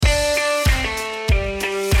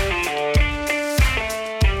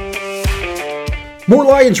Moore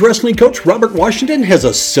Lions wrestling coach Robert Washington has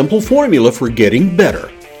a simple formula for getting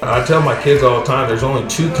better. I tell my kids all the time, there's only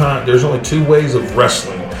two ways of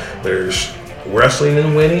wrestling. There's wrestling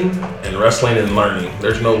and winning and wrestling and learning.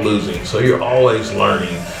 There's no losing. So you're always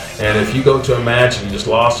learning. And if you go to a match and you just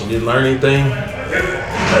lost and didn't learn anything,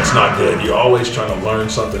 that's not good. You're always trying to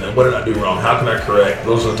learn something. And what did I do wrong? How can I correct?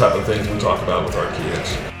 Those are the type of things we talk about with our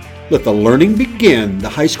kids. Let the learning begin. The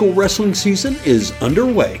high school wrestling season is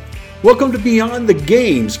underway. Welcome to Beyond the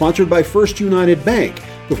Game, sponsored by First United Bank.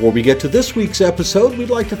 Before we get to this week's episode, we'd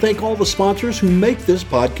like to thank all the sponsors who make this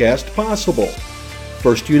podcast possible.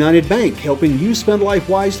 First United Bank, helping you spend life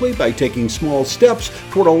wisely by taking small steps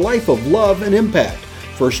toward a life of love and impact.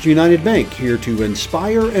 First United Bank, here to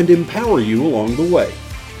inspire and empower you along the way.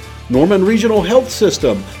 Norman Regional Health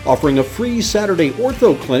System, offering a free Saturday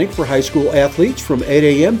ortho clinic for high school athletes from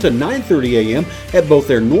 8 a.m. to 9:30 a.m. at both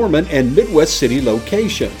their Norman and Midwest City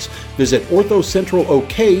locations. Visit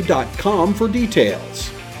orthocentralok.com for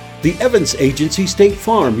details. The Evans Agency State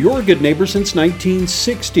Farm, your good neighbor since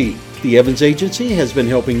 1960. The Evans Agency has been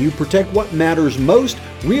helping you protect what matters most,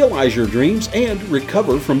 realize your dreams, and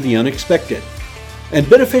recover from the unexpected. And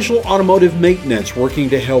Beneficial Automotive Maintenance, working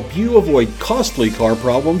to help you avoid costly car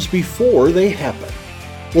problems before they happen.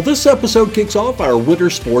 Well, this episode kicks off our winter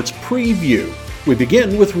sports preview. We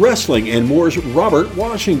begin with wrestling and Moore's Robert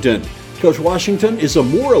Washington. Coach Washington is a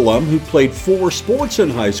Moore alum who played 4 sports in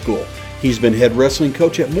high school. He's been head wrestling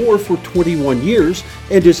coach at Moore for 21 years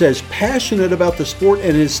and is as passionate about the sport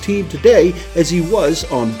and his team today as he was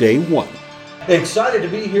on day one. Excited to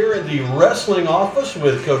be here in the wrestling office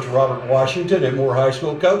with Coach Robert Washington at Moore High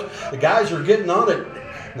School. Coach, the guys are getting on it.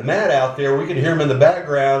 The mat out there, we can hear him in the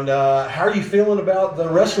background. How are you feeling about the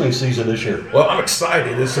wrestling season this year? Well, I'm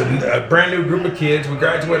excited. It's a brand new group of kids. We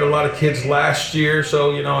graduated a lot of kids last year,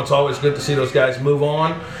 so it's always good to see those guys move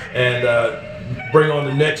on and bring on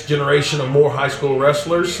the next generation of Moore High School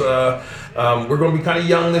wrestlers. We're going to be kind of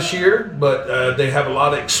young this year, but they have a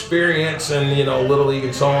lot of experience in Little League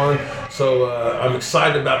and so on. So I'm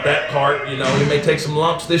excited about that part. We may take some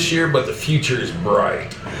lumps this year, but the future is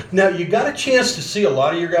bright. Now, you got a chance to see a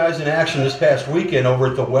lot of your guys in action this past weekend over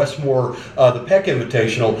at the Westmore, the Peck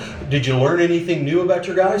Invitational. Did you learn anything new about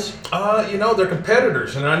your guys? They're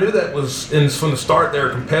competitors, and I knew that was from the start. They're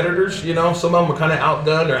competitors. Some of them were kind of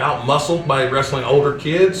outdone or outmuscled by wrestling older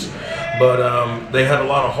kids, but they had a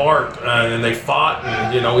lot of heart and they fought,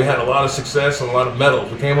 and we had a lot of success and a lot of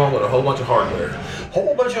medals. We came home with a whole bunch of hardware.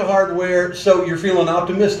 So you're feeling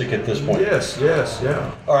optimistic at this point? Yes,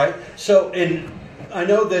 yeah. All right. So, and I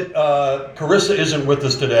know that Carissa isn't with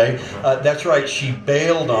us today. That's right. She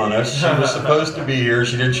bailed on us. She was supposed to be here.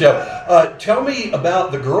 She didn't show. Tell me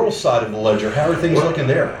about the girls' side of the ledger. How are things looking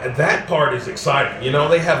there? That part is exciting.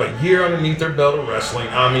 They have a year underneath their belt of wrestling.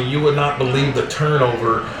 I mean, you would not believe the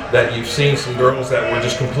turnover that you've seen some girls that were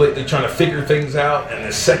just completely trying to figure things out. And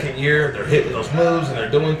the second year, they're hitting those moves and they're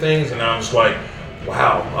doing things. And I'm just like,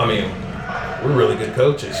 wow. I mean, we're really good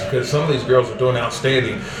coaches because some of these girls are doing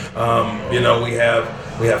outstanding.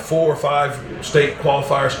 We have 4 or 5 state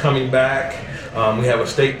qualifiers coming back. We have a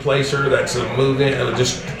state placer that's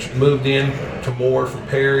just moved in to Moore from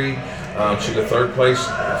Perry. She's a 3rd place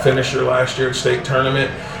finisher last year at state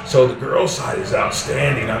tournament. So the girls' side is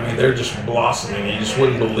outstanding. I mean, they're just blossoming. You just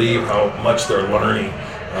wouldn't believe how much they're learning.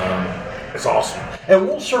 It's awesome. And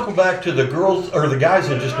we'll circle back to the girls or the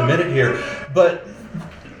guys in just a minute here, but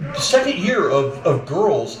the second year of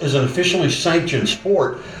girls is an officially sanctioned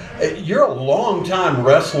sport. You're a long-time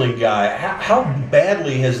wrestling guy. How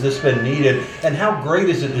badly has this been needed, and how great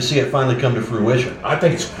is it to see it finally come to fruition? I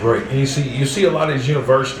think it's great. And you see a lot of these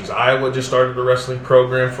universities. Iowa just started a wrestling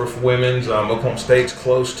program for women's. Oklahoma State's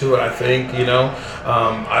close to it, I think.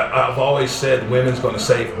 I've always said women's going to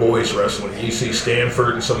save boys wrestling. You see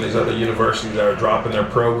Stanford and some of these other universities that are dropping their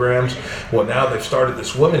programs. Well, now they've started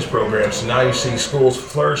this women's program, so now you see schools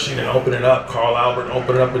flourishing and opening up. Carl Albert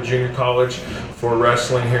opening up a junior college for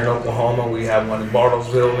wrestling here in Oklahoma. We have one in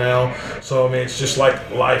Bartlesville now. So, I mean, it's just like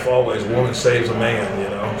life always. A woman saves a man,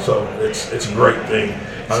 So it's a great thing.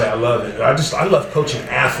 I mean, I love it. I love coaching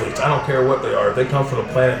athletes. I don't care what they are. If they come from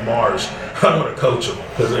the planet Mars, I want to coach them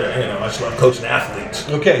because I just love coaching athletes.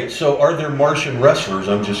 Okay, so are there Martian wrestlers?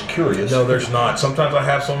 I'm just curious. No, there's not. Sometimes I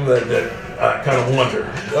have some that I kind of wonder.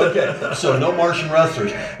 Okay, so no Martian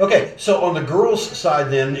wrestlers. Okay, so on the girls' side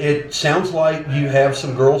then, it sounds like you have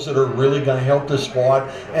some girls that are really going to help this squad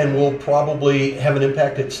and will probably have an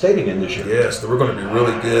impact at state again this year. Yes, we're going to be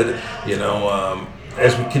really good.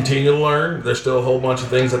 as we continue to learn, there's still a whole bunch of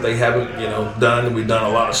things that they haven't, done. We've done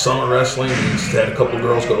a lot of summer wrestling. We just had a couple of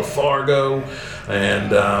girls go to Fargo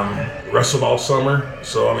and wrestled all summer.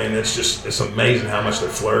 So, I mean, it's amazing how much they're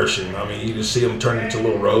flourishing. I mean, you just see them turn into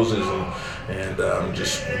little roses and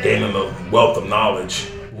just gaining a wealth of knowledge.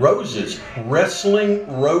 Roses, wrestling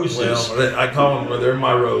roses. Well, I call them, they're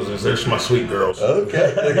my roses. They're my sweet girls.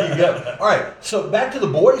 Okay, there you go. All right, so back to the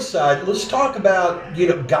boys' side. Let's talk about,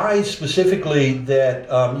 guys specifically that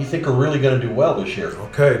you think are really going to do well this year.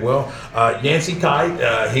 Okay, well, Yancey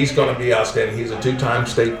Kite, he's going to be outstanding. He's a two-time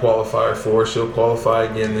state qualifier for us. He'll qualify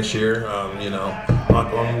again this year,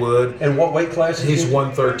 knock on wood. And what weight class is he? He's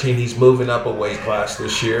 113. He's moving up a weight class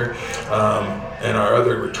this year. And our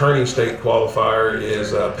other returning state qualifier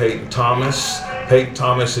is Peyton Thomas. Peyton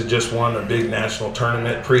Thomas had just won a big national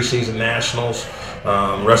tournament, preseason nationals,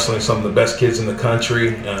 wrestling some of the best kids in the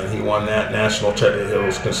country. He won that national. It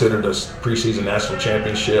was considered a preseason national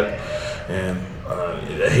championship, and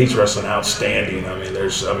he's wrestling outstanding.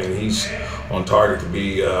 He's on target to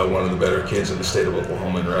be one of the better kids in the state of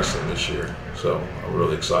Oklahoma in wrestling this year. So I'm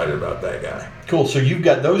really excited about that guy. Cool. So you've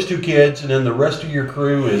got those two kids, and then the rest of your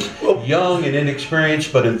crew is young and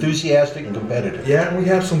inexperienced, but enthusiastic and competitive. Yeah, and we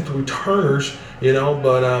have some returners,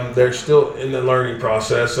 but they're still in the learning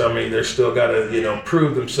process. I mean, they're still got to,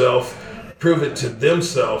 prove it to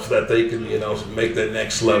themselves that they can, make that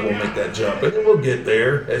next level, make that jump. And then we'll get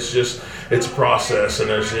there. It's a process, and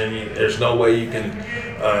there's no way you can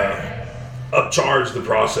upcharge the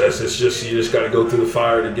process. It's just, you just got to go through the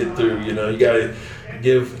fire to get through. You got to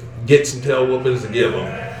get some tail whoopings to give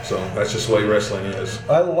them. So that's just the way wrestling is.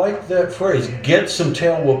 I like that phrase, get some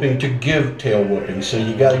tail whooping to give tail whooping. So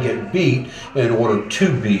you got to get beat in order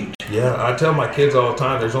to beat. Yeah, I tell my kids all the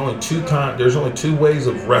time, there's only two ways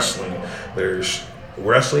of wrestling. There's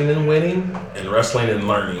wrestling and winning and wrestling and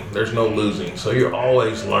learning. There's no losing. So you're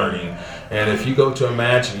always learning. And if you go to a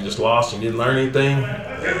match and you just lost and you didn't learn anything,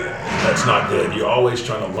 that's not good. You're always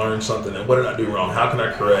trying to learn something. And what did I do wrong? How can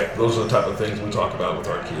I correct? Those are the type of things we talk about with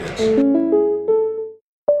our kids.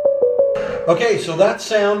 Okay, so that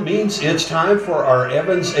sound means it's time for our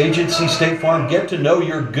Evans Agency State Farm Get to Know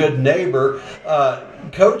Your Good Neighbor.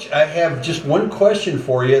 Coach, I have just one question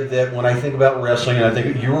for you that when I think about wrestling, and I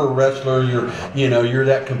think you're a wrestler, you're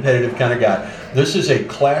that competitive kind of guy. This is a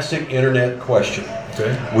classic internet question.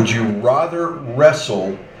 Okay. Would you rather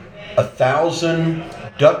wrestle 1,000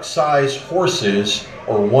 duck-sized horses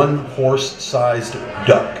or one horse-sized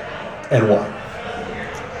duck, and why?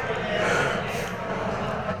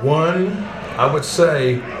 I would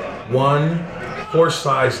say one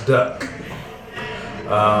horse-sized duck.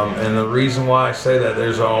 And the reason why I say that,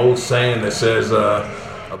 there's an old saying that says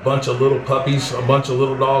a bunch of little puppies, a bunch of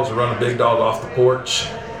little dogs will run a big dog off the porch.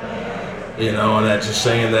 And that's just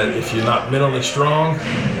saying that if you're not mentally strong,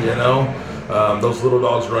 those little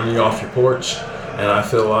dogs run you off your porch. And I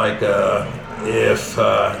feel like if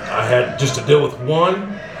I had just to deal with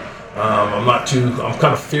one, I'm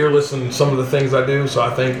kind of fearless in some of the things I do. So I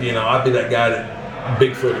think, I'd be that guy that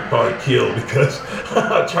Bigfoot would probably kill because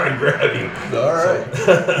I'd try and grab him. All right.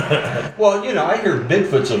 So. Well, I hear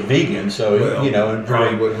Bigfoot's a vegan, so, and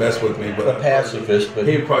probably wouldn't mess with me. But a pacifist. But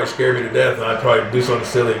he'd probably scare me to death, and I'd probably do something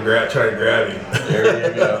silly and try to grab him.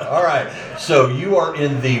 There you go. All right. So you are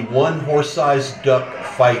in the one horse-sized duck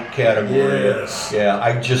fight category. Yes.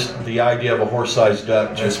 Yeah, the idea of a horse-sized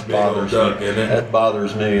duck just bothers me. Isn't it? That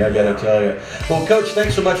bothers me, I got to tell you. Well, Coach,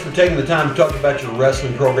 thanks so much for taking the time to talk about your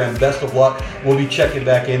wrestling program. Best of luck. We'll be checking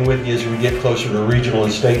back in with you as we get closer to regional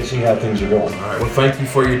and state and see how things are going. All right. Well, thank you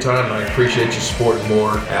for your time. I appreciate you supporting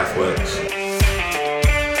more athletics.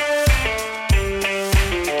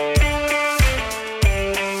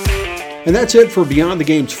 And that's it for Beyond the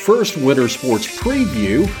Game's first winter sports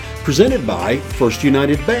preview, presented by First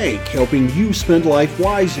United Bank, helping you spend life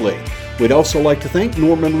wisely. We'd also like to thank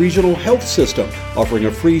Norman Regional Health System, offering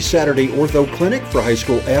a free Saturday ortho clinic for high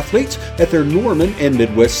school athletes at their Norman and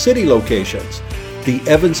Midwest City locations. The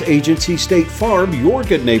Evans Agency State Farm, your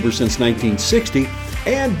good neighbor since 1960,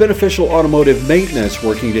 and Beneficial Automotive Maintenance,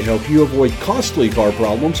 working to help you avoid costly car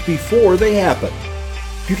problems before they happen.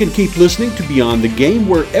 You can keep listening to Beyond the Game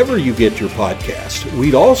wherever you get your podcast.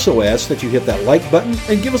 We'd also ask that you hit that like button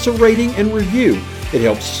and give us a rating and review. It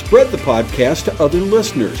helps spread the podcast to other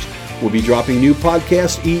listeners. We'll be dropping new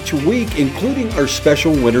podcasts each week, including our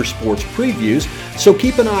special winter sports previews, so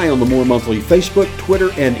keep an eye on the More Monthly Facebook,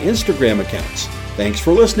 Twitter, and Instagram accounts. Thanks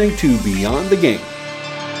for listening to Beyond the Game.